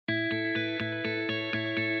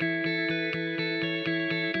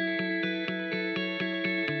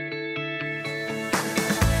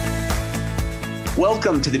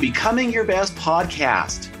Welcome to the Becoming Your Best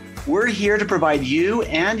podcast. We're here to provide you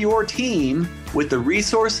and your team with the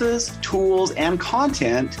resources, tools, and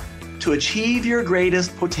content to achieve your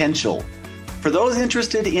greatest potential. For those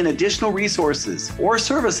interested in additional resources or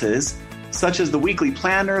services, such as the weekly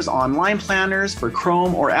planners, online planners for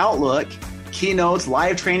Chrome or Outlook, keynotes,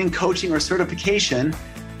 live training, coaching, or certification,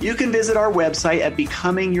 you can visit our website at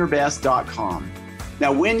becomingyourbest.com.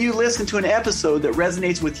 Now, when you listen to an episode that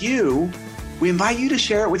resonates with you, we invite you to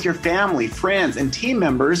share it with your family, friends, and team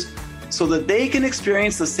members so that they can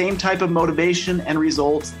experience the same type of motivation and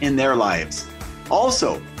results in their lives.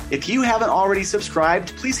 Also, if you haven't already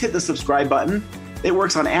subscribed, please hit the subscribe button. It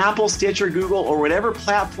works on Apple, Stitcher, Google, or whatever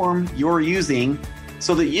platform you're using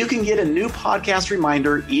so that you can get a new podcast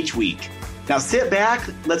reminder each week. Now sit back,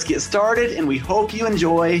 let's get started, and we hope you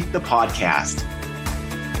enjoy the podcast.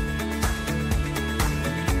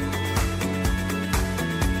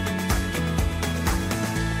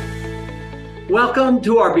 Welcome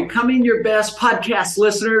to our Becoming Your Best podcast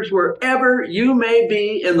listeners, wherever you may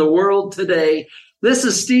be in the world today. This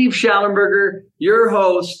is Steve Schallenberger, your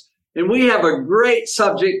host, and we have a great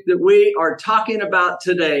subject that we are talking about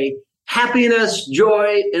today: happiness,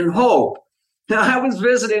 joy, and hope. Now, I was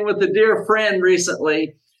visiting with a dear friend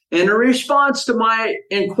recently, and in response to my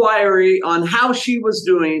inquiry on how she was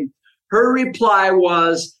doing, her reply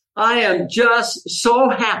was, "I am just so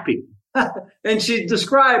happy." And she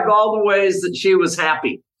described all the ways that she was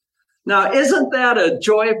happy. Now, isn't that a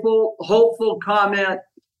joyful, hopeful comment,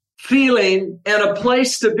 feeling, and a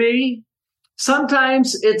place to be?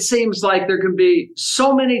 Sometimes it seems like there can be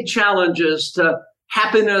so many challenges to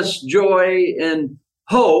happiness, joy, and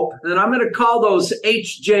hope, and I'm going to call those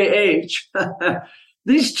HJH.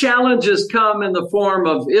 These challenges come in the form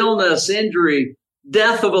of illness, injury,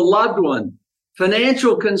 death of a loved one,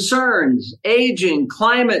 financial concerns, aging,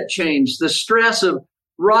 climate change, the stress of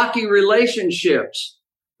rocky relationships,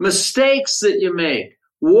 mistakes that you make,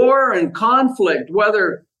 war and conflict,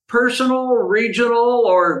 whether personal, regional,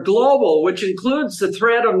 or global, which includes the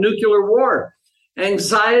threat of nuclear war,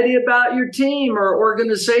 anxiety about your team or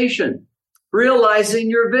organization, realizing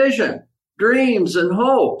your vision, dreams, and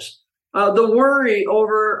hopes, the worry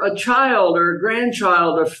over a child or a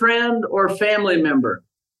grandchild, a friend or family member.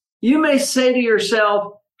 You may say to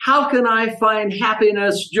yourself, how can I find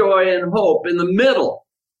happiness, joy, and hope in the middle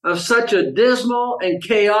of such a dismal and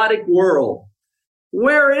chaotic world?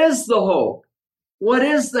 Where is the hope? What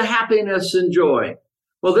is the happiness and joy?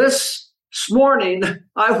 Well, this morning,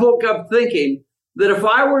 I woke up thinking that if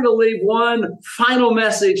I were to leave one final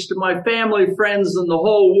message to my family, friends, and the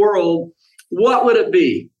whole world, what would it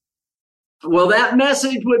be? Well, that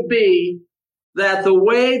message would be that the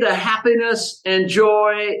way to happiness and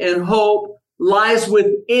joy and hope lies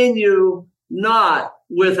within you, not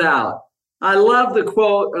without. I love the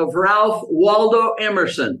quote of Ralph Waldo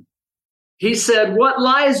Emerson. He said, "What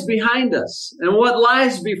lies behind us and what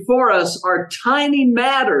lies before us are tiny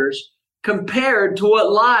matters compared to what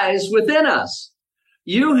lies within us."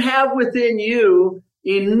 You have within you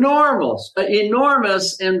enormous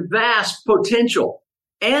and vast potential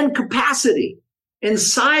and capacity.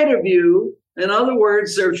 Inside of you, in other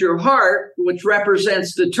words, there's your heart, which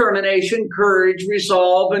represents determination, courage,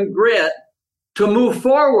 resolve, and grit to move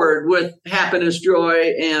forward with happiness,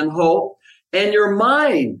 joy, and hope, and your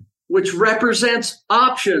mind, which represents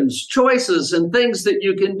options, choices, and things that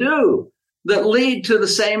you can do that lead to the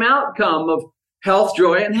same outcome of health,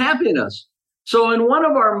 joy, and happiness. So in one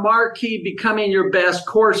of our marquee Becoming Your Best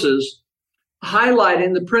courses,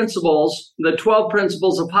 highlighting the principles, the 12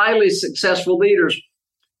 principles of highly successful leaders,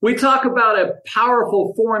 we talk about a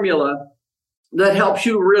powerful formula that helps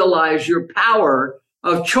you realize your power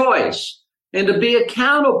of choice and to be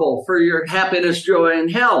accountable for your happiness, joy, and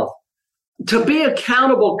health. To be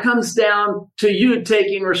accountable comes down to you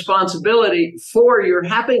taking responsibility for your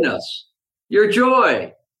happiness, your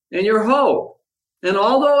joy, and your hope. And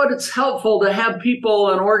although it's helpful to have people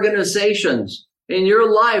and organizations in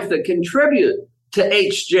your life that contribute to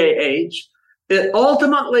HJH, it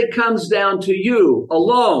ultimately comes down to you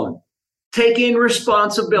alone taking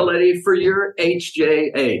responsibility for your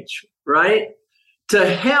HJH, right? To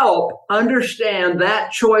help understand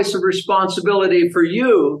that choice of responsibility for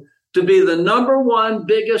you to be the number one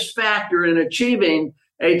biggest factor in achieving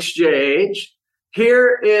HJH,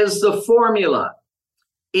 here is the formula.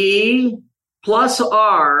 E plus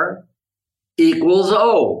R equals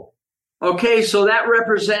O. Okay, so that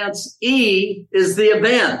represents E is the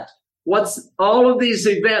event. What's all of these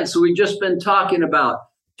events we've just been talking about,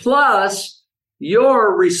 plus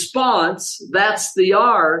your response, that's the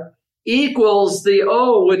R, equals the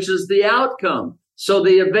O, which is the outcome. So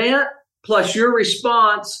the event plus your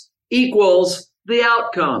response equals the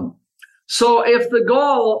outcome. So if the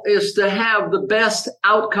goal is to have the best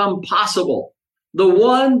outcome possible, the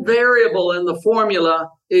one variable in the formula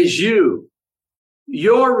is you,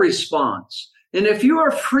 your response. And if you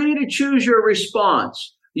are free to choose your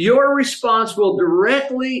response will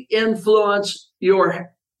directly influence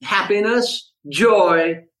your happiness,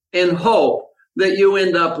 joy, and hope that you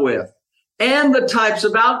end up with, and the types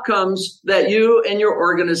of outcomes that you and your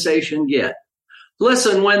organization get.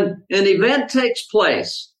 Listen, when an event takes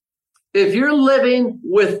place, if you're living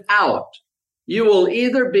without, you will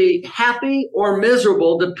either be happy or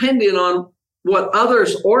miserable depending on what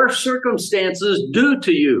others or circumstances do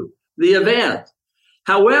to you, the event.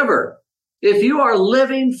 However, if you are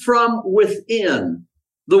living from within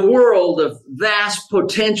the world of vast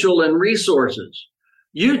potential and resources,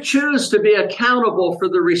 you choose to be accountable for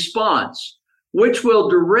the response, which will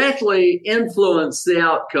directly influence the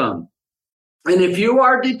outcome. And if you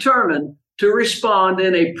are determined to respond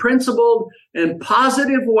in a principled and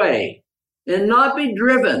positive way and not be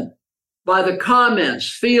driven by the comments,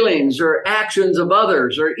 feelings, or actions of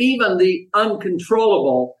others, or even the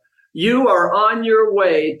uncontrollable, you are on your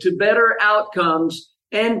way to better outcomes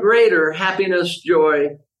and greater happiness, joy,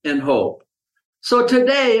 and hope. So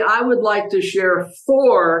today I would like to share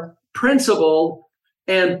 4 principled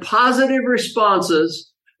and positive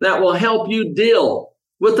responses that will help you deal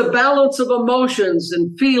with the balance of emotions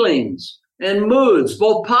and feelings and moods,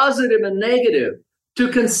 both positive and negative, to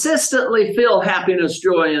consistently feel happiness,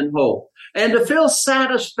 joy, and hope, and to feel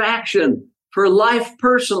satisfaction for life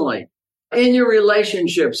personally, in your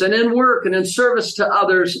relationships and in work and in service to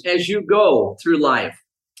others as you go through life.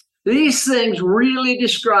 These things really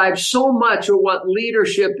describe so much of what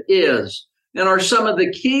leadership is and are some of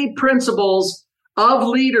the key principles of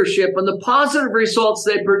leadership and the positive results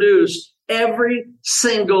they produce every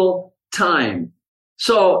single time.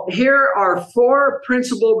 So here are 4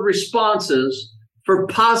 principled responses for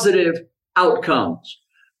positive outcomes.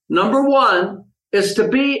 Number 1 is to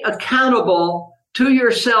be accountable to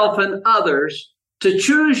yourself and others to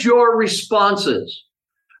choose your responses.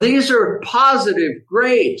 These are positive,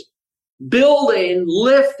 great, building,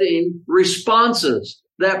 lifting responses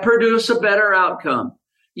that produce a better outcome.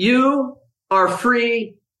 You are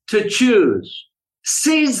free to choose.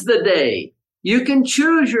 Seize the day. You can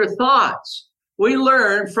choose your thoughts. We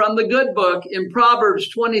learn from the good book in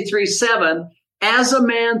Proverbs 23:7, as a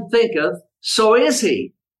man thinketh, so is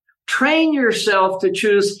he. Train yourself to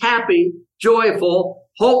choose happy, joyful,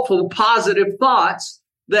 hopeful, positive thoughts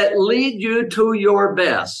that lead you to your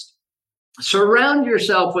best. Surround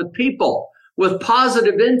yourself with people with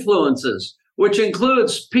positive influences, which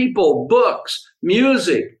includes people, books,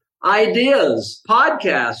 music, ideas,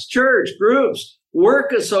 podcasts, church, groups,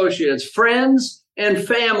 work associates, friends, and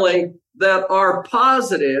family that are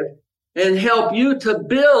positive and help you to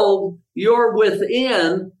build your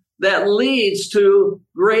within that leads to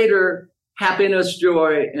greater happiness,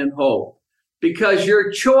 joy, and hope. Because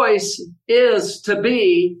your choice is to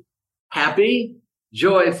be happy,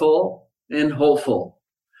 joyful, and hopeful.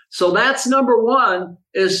 So that's number 1,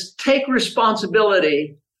 is take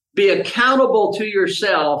responsibility, be accountable to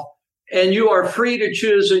yourself, and you are free to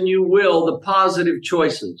choose, and you will, the positive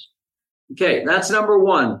choices. Okay, that's number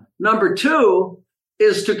 1. Number 2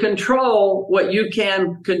 is to control what you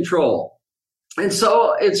can control. And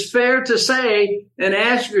so it's fair to say and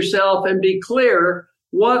ask yourself and be clear,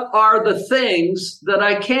 what are the things that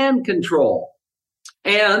I can control?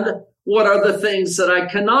 And what are the things that I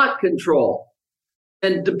cannot control?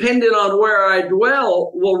 And depending on where I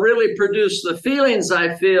dwell will really produce the feelings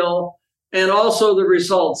I feel and also the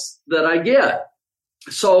results that I get.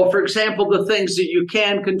 So, for example, the things that you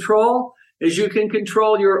can control is you can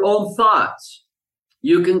control your own thoughts.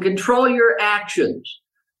 You can control your actions.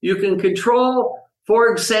 You can control,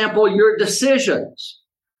 for example, your decisions.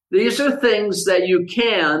 These are things that you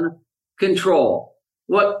can control.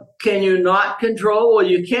 What can you not control? Well,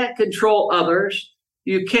 you can't control others.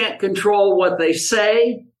 You can't control what they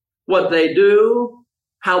say, what they do,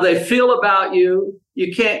 how they feel about you.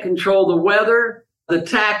 You can't control the weather, the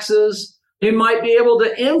taxes. You might be able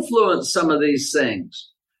to influence some of these things,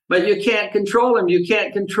 but you can't control them. You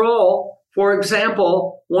can't control, for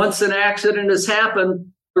example, once an accident has happened,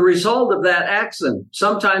 the result of that accident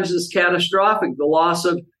sometimes is catastrophic, the loss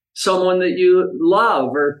of someone that you love,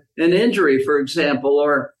 or an injury, for example,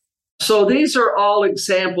 or so these are all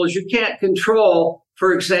examples. You can't control,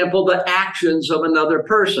 for example, the actions of another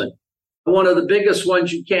person. One of the biggest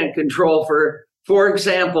ones you can't control, for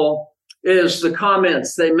example, is the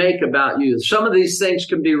comments they make about you. Some of these things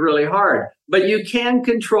can be really hard, but you can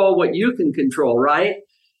control what you can control, right?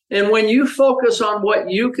 And when you focus on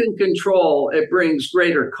what you can control, it brings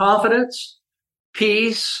greater confidence,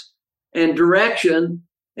 peace, and direction,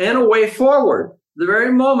 and a way forward. The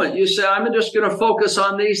very moment you say, I'm just going to focus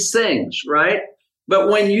on these things, right? But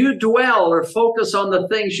when you dwell or focus on the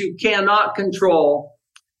things you cannot control,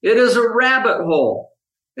 it is a rabbit hole.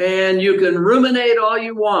 And you can ruminate all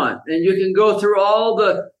you want, and you can go through all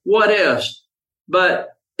the what ifs, but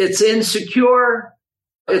it's insecure,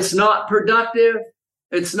 it's not productive,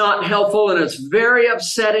 it's not helpful, and it's very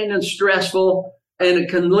upsetting and stressful, and it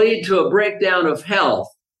can lead to a breakdown of health.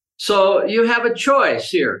 So you have a choice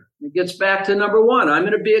here. It gets back to number one. I'm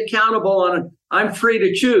going to be accountable and I'm free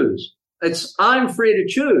to choose. I'm free to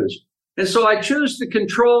choose. And so I choose to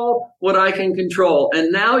control what I can control.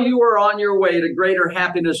 And now you are on your way to greater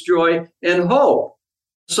happiness, joy, and hope.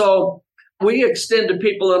 So we extend to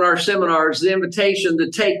people in our seminars the invitation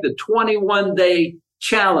to take the 21-day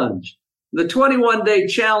challenge. The 21-day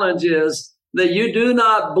challenge is that you do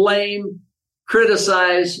not blame,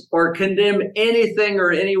 criticize, or condemn anything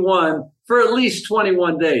or anyone for at least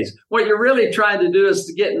 21 days. What you're really trying to do is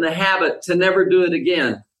to get in the habit to never do it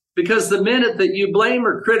again. Because the minute that you blame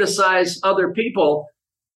or criticize other people,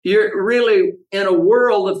 you're really in a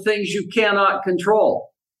world of things you cannot control.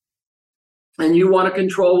 And you want to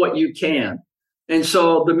control what you can. And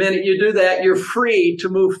so the minute you do that, you're free to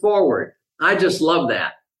move forward. I just love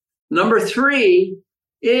that. Number 3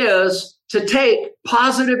 is to take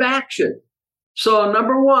positive action. So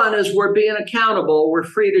number 1 is we're being accountable. We're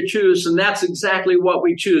free to choose. And that's exactly what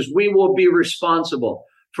we choose. We will be responsible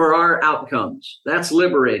for our outcomes. That's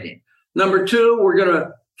liberating. Number 2, we're going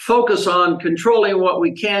to focus on controlling what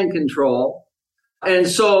we can control. And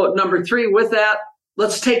so number 3, with that,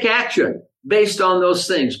 let's take action based on those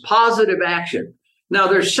things, positive action. Now,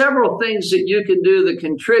 there's several things that you can do that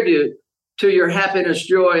contribute to your happiness,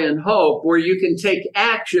 joy, and hope, where you can take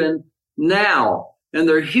action now. And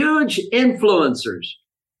they're huge influencers.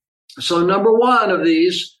 So number 1 of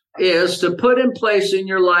these is to put in place in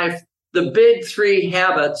your life the big 3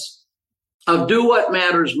 habits of do what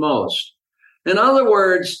matters most. In other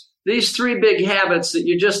words, these 3 big habits that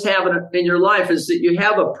you just have in your life is that you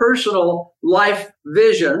have a personal life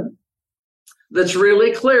vision that's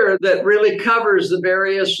really clear, that really covers the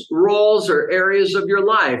various roles or areas of your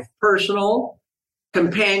life: personal,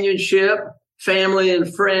 companionship, family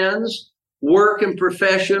and friends, work and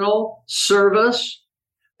professional, service.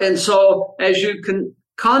 And so as you can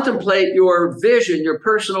contemplate your vision, your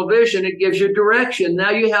personal vision, it gives you direction.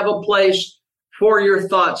 Now you have a place for your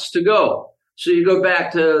thoughts to go. So you go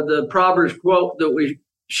back to the Proverbs quote that we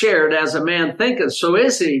shared, as a man thinketh, so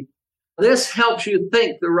is he. This helps you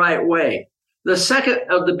think the right way. The second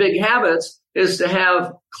of the big habits is to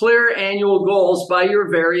have clear annual goals by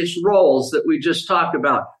your various roles that we just talked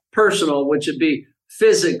about. Personal, which would be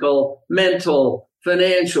physical, mental,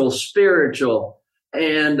 financial, spiritual,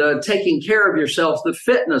 and taking care of yourself, the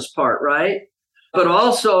fitness part, right? But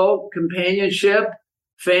also companionship,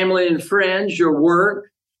 family and friends, your work,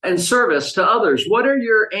 and service to others. What are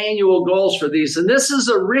your annual goals for these? And this is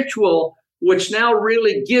a ritual which now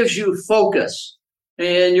really gives you focus.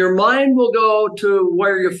 And your mind will go to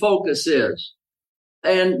where your focus is.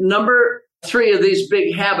 And number 3 of these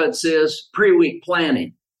big habits is pre-week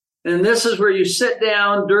planning. And this is where you sit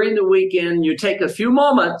down during the weekend, you take a few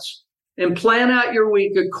moments and plan out your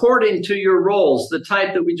week according to your roles, the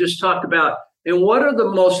type that we just talked about. And what are the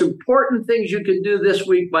most important things you can do this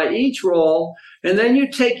week by each role? And then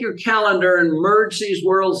you take your calendar and merge these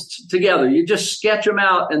worlds together. You just sketch them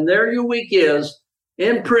out, and there your week is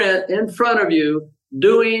in print in front of you,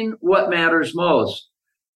 doing what matters most.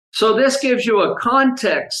 So this gives you a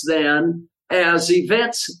context then as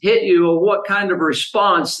events hit you of what kind of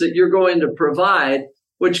response that you're going to provide,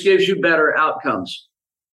 which gives you better outcomes.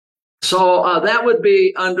 So that would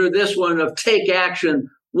be under this one of take action,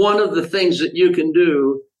 one of the things that you can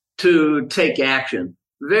do to take action.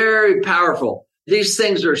 Very powerful. These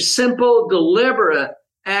things are simple, deliberate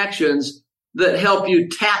actions that help you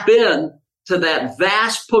tap in to that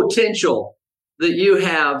vast potential that you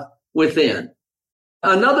have within.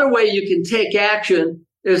 Another way you can take action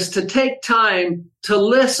is to take time to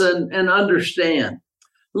listen and understand.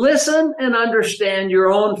 Listen and understand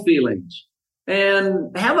your own feelings.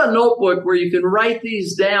 And have a notebook where you can write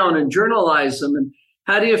these down and journalize them. And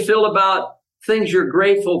how do you feel about things you're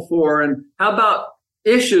grateful for? And how about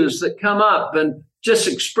issues that come up, and just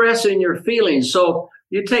expressing your feelings? So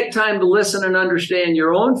you take time to listen and understand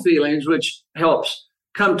your own feelings, which helps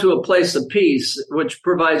come to a place of peace, which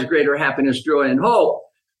provides greater happiness, joy, and hope.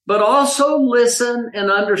 But also listen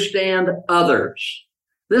and understand others.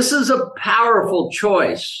 This is a powerful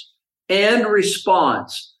choice and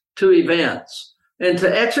response to events. And to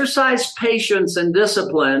exercise patience and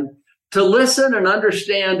discipline, to listen and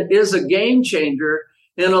understand is a game changer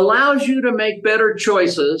and allows you to make better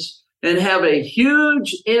choices and have a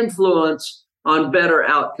huge influence on better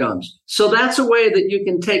outcomes. So that's a way that you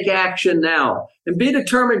can take action now and be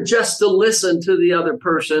determined just to listen to the other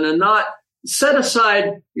person and not set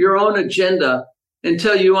aside your own agenda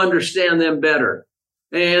until you understand them better.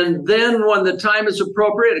 And then when the time is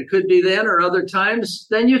appropriate, it could be then or other times,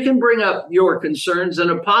 then you can bring up your concerns in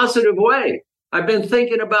a positive way. I've been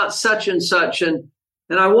thinking about such and such, and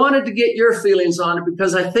I wanted to get your feelings on it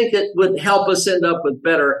because I think it would help us end up with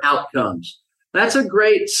better outcomes. That's a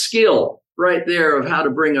great skill right there of how to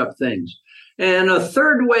bring up things. And a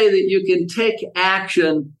third way that you can take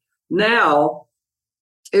action now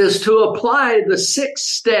is to apply the 6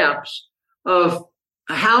 steps of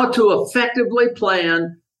how to effectively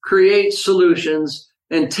plan, create solutions,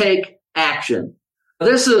 and take action.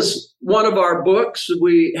 This is one of our books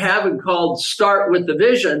we have called Start with the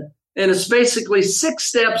Vision. And it's basically 6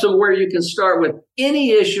 steps of where you can start with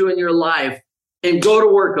any issue in your life and go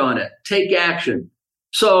to work on it. Take action.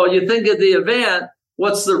 So you think of the event,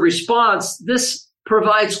 what's the response? This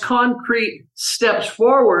provides concrete steps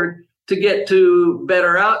forward to get to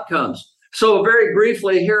better outcomes. So very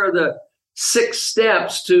briefly, here are the 6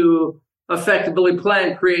 steps to effectively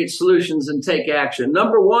plan, create solutions, and take action.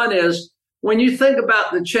 Number 1 is when you think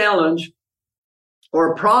about the challenge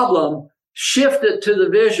or problem, shift it to the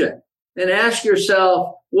vision and ask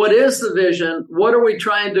yourself, what is the vision? What are we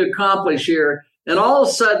trying to accomplish here? And all of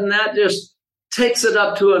a sudden that just takes it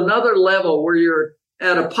up to another level where you're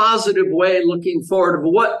at a positive way looking forward of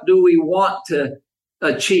what do we want to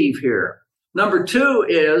achieve here. Number 2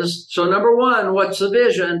 is, so number 1, what's the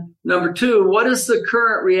vision? Number 2, what is the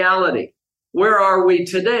current reality? Where are we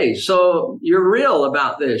today? So you're real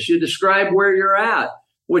about this. You describe where you're at,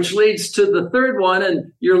 which leads to the third one.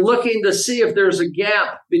 And you're looking to see if there's a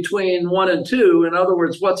gap between 1 and 2. In other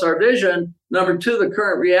words, what's our vision? Number 2, the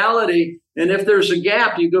current reality. And if there's a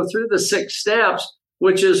gap, you go through the 6 steps,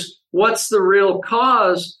 which is what's the real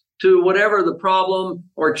cause to whatever the problem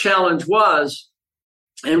or challenge was.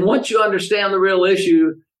 And once you understand the real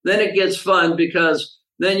issue, then it gets fun because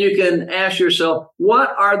then you can ask yourself,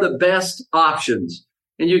 what are the best options?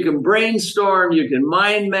 And you can brainstorm, you can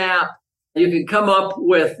mind map, you can come up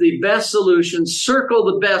with the best solutions, circle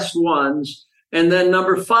the best ones. And then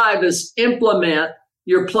number 5 is implement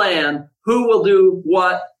your plan. Who will do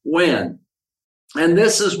what, when? And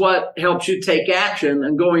this is what helps you take action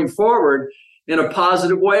and going forward in a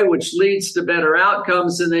positive way, which leads to better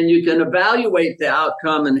outcomes. And then you can evaluate the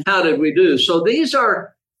outcome and how did we do? So these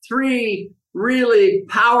are 3 really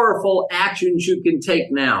powerful actions you can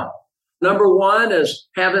take now. Number 1 is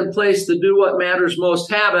have in place to do what matters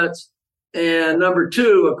most habits. And number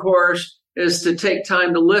 2, of course, is to take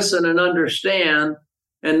time to listen and understand.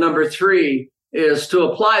 And number 3 is to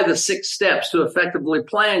apply the 6 steps to effectively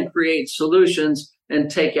plan, create solutions, and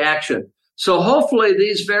take action. So hopefully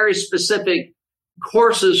these very specific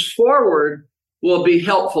courses forward will be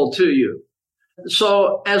helpful to you.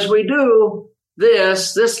 So as we do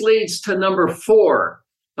this leads to number 4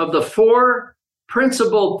 of the 4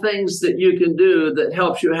 principal things that you can do that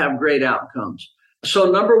helps you have great outcomes. So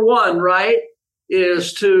number 1, right,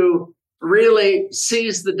 is to really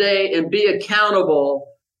seize the day and be accountable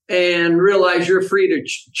and realize you're free to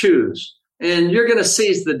choose. And you're going to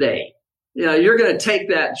seize the day. You're going to take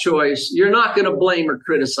that choice. You're not going to blame or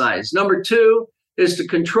criticize. Number 2 is to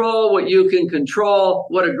control what you can control.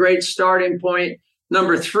 What a great starting point.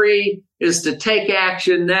 Number 3 is to take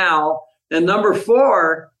action now. And number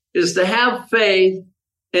 4 is to have faith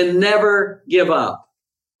and never give up.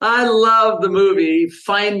 I love the movie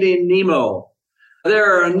Finding Nemo.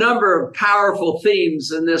 There are a number of powerful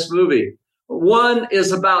themes in this movie. One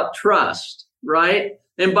is about trust, right?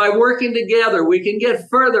 And by working together, we can get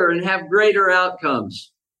further and have greater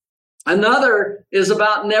outcomes. Another is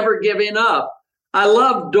about never giving up. I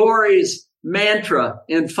love Dory's mantra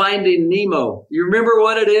in Finding Nemo. You remember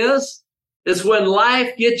what it is? It's when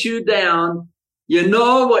life gets you down, you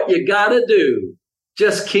know what you got to do.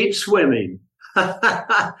 Just keep swimming.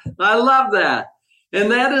 I love that.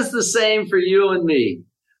 And that is the same for you and me.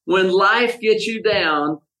 When life gets you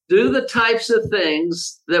down, do the types of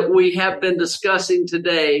things that we have been discussing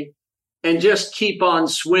today and just keep on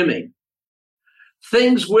swimming.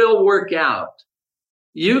 Things will work out.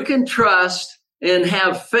 You can trust and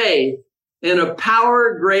have faith in a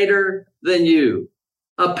power greater than you,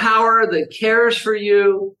 a power that cares for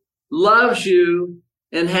you, loves you,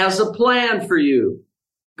 and has a plan for you.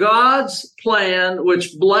 God's plan,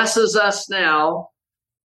 which blesses us now,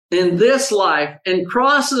 in this life and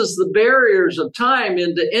crosses the barriers of time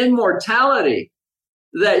into immortality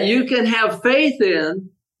that you can have faith in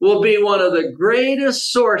will be one of the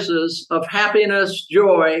greatest sources of happiness,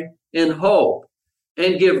 joy, and hope,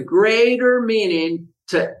 and give greater meaning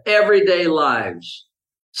to everyday lives.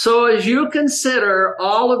 So as you consider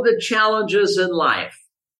all of the challenges in life,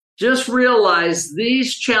 just realize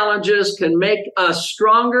these challenges can make us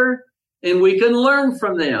stronger and we can learn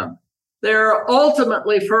from them. They're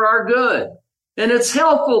ultimately for our good. And it's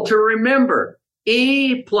helpful to remember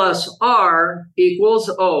E plus R equals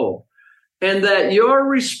O, and that your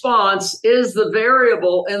response is the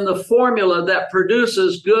variable in the formula that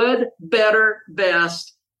produces good, better,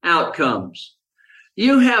 best outcomes.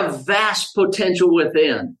 You have vast potential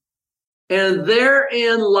within, and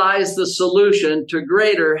therein lies the solution to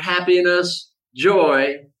greater happiness,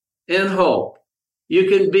 joy, and hope. You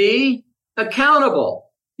can be accountable.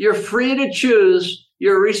 You're free to choose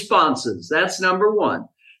your responses. That's number one.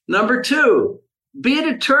 Number two, be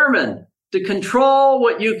determined to control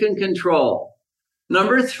what you can control.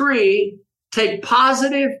 Number three, take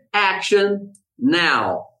positive action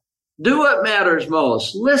now. Do what matters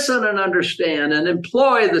most. Listen and understand and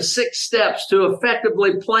employ the 6 steps to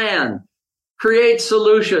effectively plan, create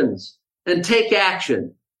solutions, and take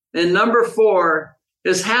action. And number 4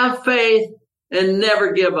 is have faith and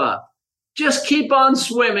never give up. Just keep on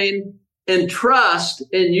swimming and trust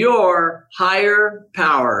in your higher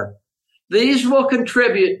power. These will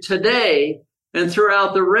contribute today and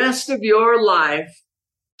throughout the rest of your life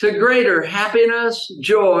to greater happiness,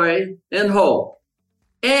 joy, and hope.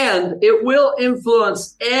 And it will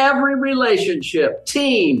influence every relationship,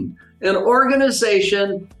 team, and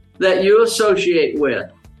organization that you associate with.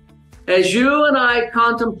 As you and I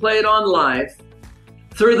contemplate on life,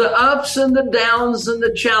 through the ups and the downs and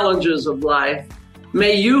the challenges of life,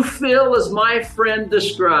 may you feel as my friend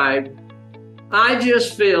described, I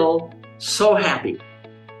just feel so happy.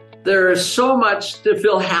 There is so much to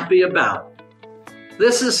feel happy about.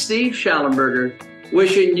 This is Steve Schallenberger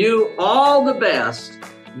wishing you all the best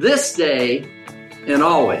this day and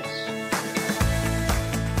always.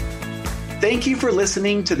 Thank you for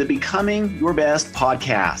listening to the Becoming Your Best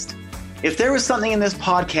podcast. If there was something in this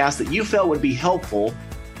podcast that you felt would be helpful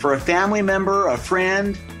for a family member, a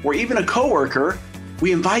friend, or even a coworker,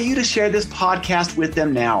 we invite you to share this podcast with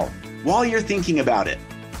them now while you're thinking about it.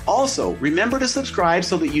 Also, remember to subscribe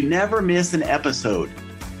so that you never miss an episode.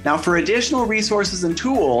 Now, for additional resources and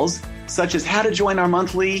tools, such as how to join our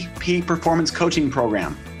monthly peak performance coaching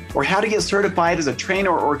program, or how to get certified as a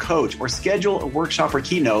trainer or coach, or schedule a workshop or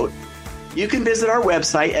keynote, you can visit our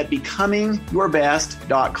website at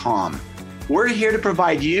becomingyourbest.com. We're here to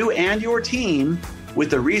provide you and your team with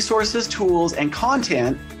the resources, tools, and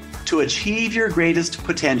content to achieve your greatest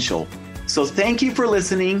potential. So thank you for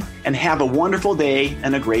listening and have a wonderful day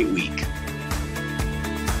and a great week.